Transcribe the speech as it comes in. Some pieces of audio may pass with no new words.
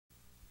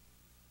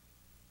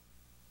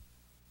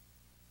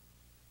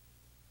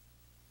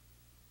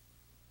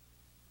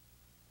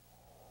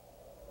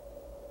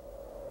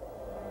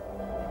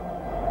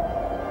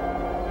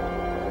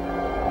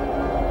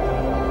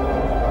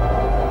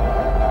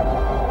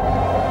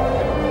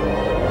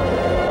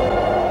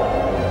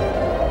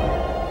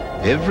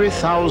Every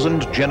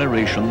 1,000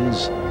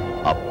 generations,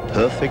 a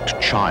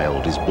perfect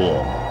child is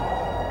born.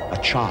 A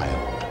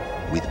child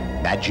with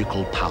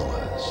magical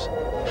powers.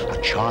 A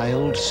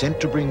child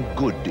sent to bring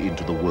good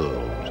into the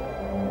world.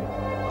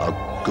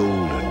 A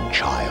golden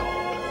child.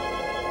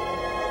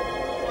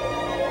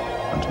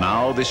 And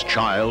now this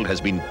child has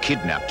been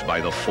kidnapped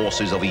by the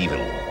forces of evil.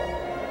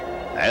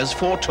 As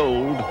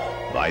foretold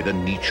by the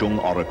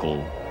Nichung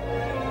Oracle,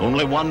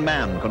 only one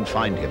man can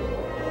find him.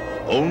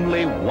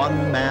 Only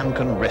one man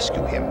can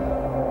rescue him.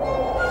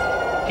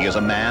 He is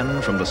a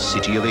man from the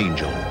City of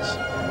Angels.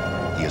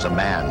 He is a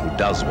man who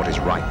does what is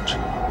right.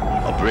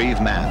 A brave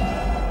man,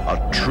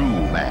 a true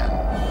man.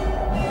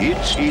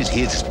 It is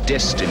his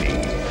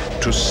destiny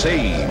to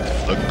save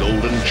the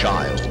Golden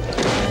Child.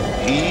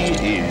 He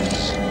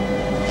is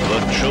the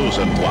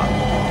Chosen One.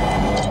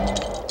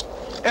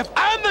 If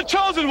I'm the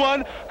Chosen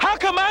One, how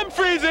come I'm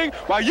freezing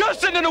while you're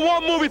sitting in a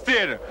warm movie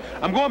theater?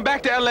 I'm going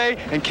back to LA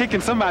and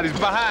kicking somebody's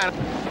behind.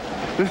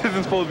 This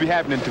isn't supposed to be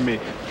happening to me.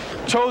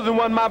 Chosen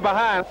One, my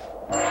behind.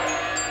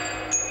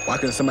 Why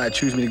couldn't somebody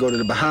choose me to go to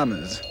the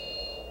Bahamas?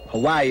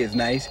 Hawaii is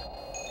nice.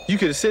 You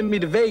could have sent me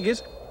to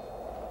Vegas.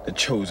 The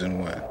Chosen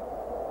One.